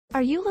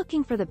Are you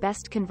looking for the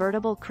best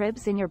convertible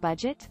cribs in your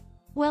budget?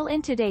 Well,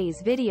 in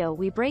today's video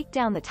we break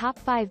down the top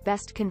 5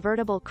 best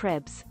convertible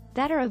cribs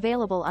that are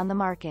available on the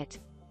market.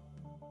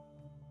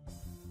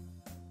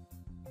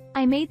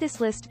 I made this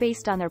list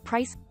based on their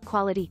price,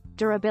 quality,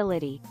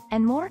 durability,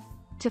 and more.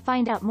 To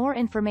find out more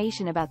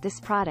information about this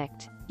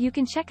product, you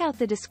can check out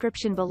the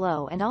description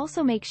below and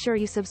also make sure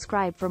you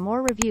subscribe for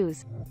more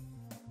reviews.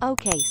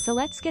 Okay, so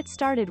let's get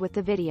started with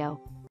the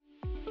video.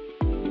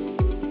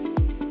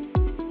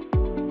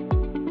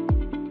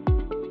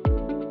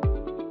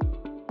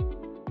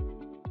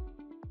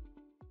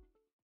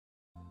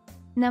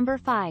 Number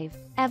 5.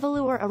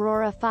 Evolur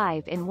Aurora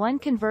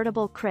 5-in-1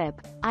 Convertible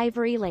Crib,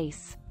 Ivory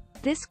Lace.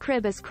 This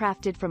crib is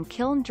crafted from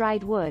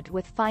kiln-dried wood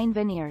with fine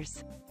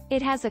veneers.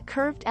 It has a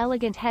curved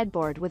elegant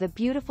headboard with a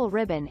beautiful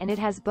ribbon and it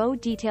has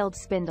bow-detailed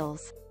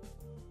spindles.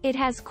 It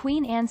has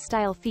Queen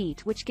Anne-style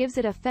feet which gives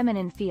it a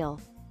feminine feel.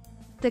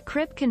 The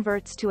crib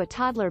converts to a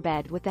toddler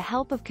bed with the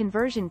help of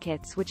conversion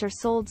kits which are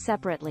sold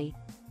separately.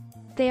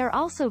 They are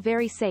also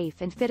very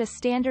safe and fit a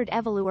standard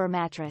Evolur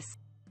mattress.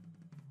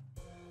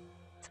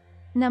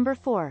 Number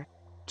 4.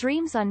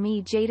 Dreams on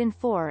Me Jayden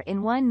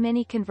 4-in-1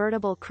 Mini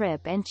Convertible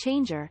Crib and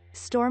Changer,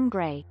 Storm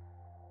Grey.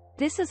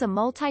 This is a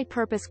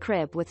multi-purpose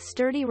crib with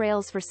sturdy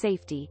rails for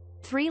safety,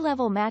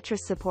 3-level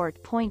mattress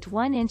support,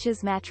 0.1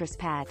 inches mattress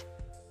pad.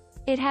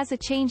 It has a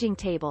changing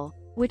table,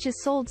 which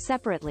is sold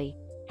separately,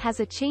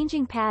 has a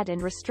changing pad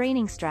and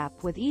restraining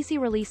strap with easy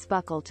release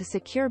buckle to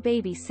secure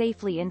baby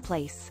safely in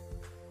place.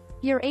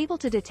 You're able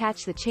to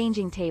detach the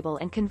changing table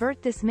and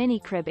convert this mini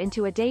crib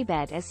into a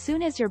daybed as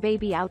soon as your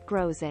baby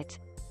outgrows it.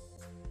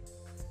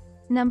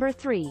 Number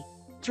 3.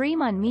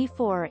 Dream on Me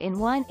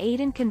 4-in-1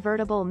 Aden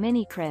Convertible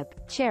Mini Crib,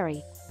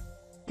 Cherry.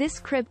 This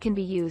crib can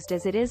be used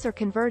as it is or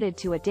converted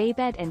to a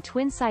daybed and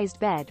twin-sized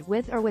bed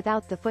with or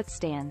without the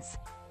footstands.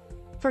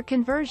 For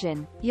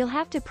conversion, you'll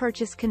have to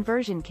purchase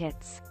conversion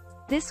kits.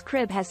 This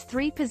crib has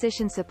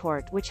 3-position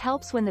support which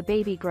helps when the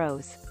baby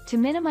grows, to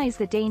minimize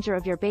the danger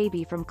of your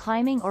baby from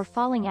climbing or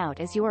falling out,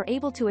 as you are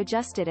able to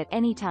adjust it at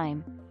any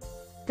time.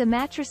 The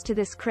mattress to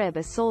this crib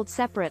is sold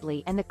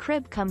separately and the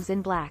crib comes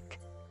in black.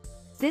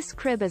 This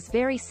crib is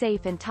very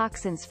safe and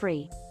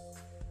toxins-free.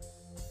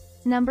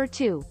 Number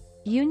 2.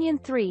 Union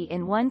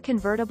 3-in-1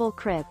 Convertible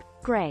Crib,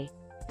 Grey.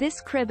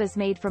 This crib is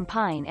made from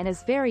pine and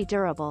is very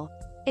durable.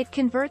 It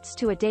converts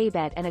to a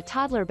daybed and a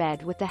toddler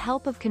bed with the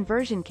help of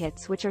conversion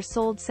kits which are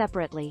sold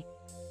separately.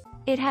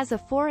 It has a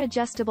 4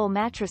 adjustable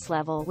mattress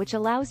level which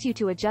allows you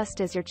to adjust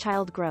as your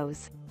child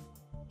grows.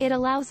 It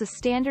allows a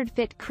standard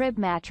fit crib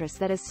mattress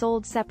that is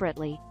sold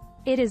separately.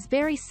 It is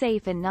very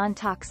safe and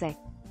non-toxic.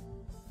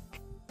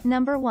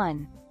 Number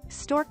 1.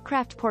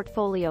 Storkcraft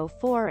Portfolio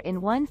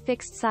 4-in-1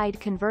 Fixed Side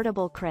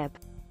Convertible Crib.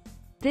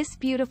 This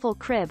beautiful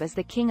crib is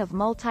the king of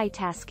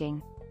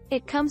multitasking.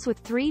 It comes with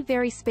 3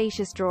 very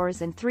spacious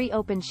drawers and 3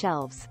 open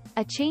shelves,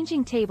 a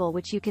changing table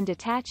which you can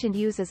detach and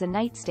use as a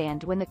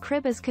nightstand when the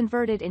crib is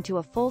converted into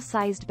a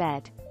full-sized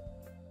bed.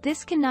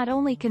 This can not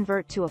only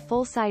convert to a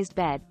full-sized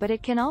bed but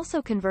it can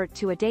also convert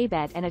to a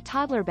daybed and a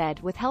toddler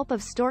bed with help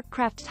of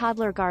Storkcraft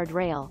Toddler Guard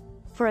Rail,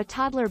 for a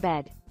toddler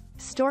bed,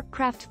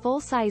 Storkcraft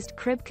Full-Sized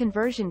Crib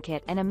Conversion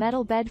Kit and a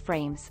metal bed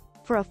frames,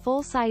 for a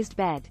full-sized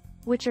bed,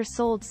 which are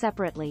sold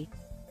separately.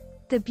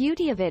 The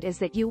beauty of it is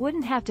that you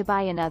wouldn't have to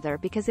buy another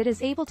because it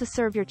is able to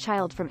serve your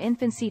child from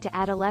infancy to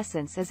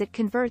adolescence as it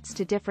converts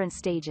to different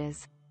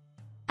stages.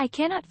 I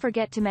cannot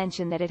forget to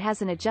mention that it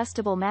has an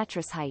adjustable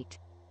mattress height.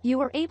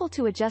 You are able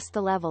to adjust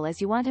the level as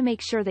you want to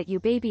make sure that your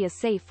baby is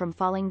safe from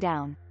falling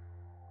down.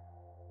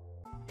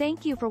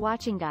 Thank you for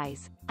watching,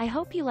 guys. I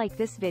hope you like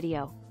this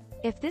video.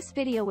 If this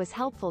video was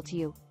helpful to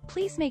you,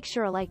 please make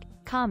sure to like,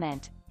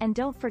 comment, and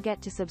don't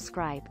forget to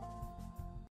subscribe.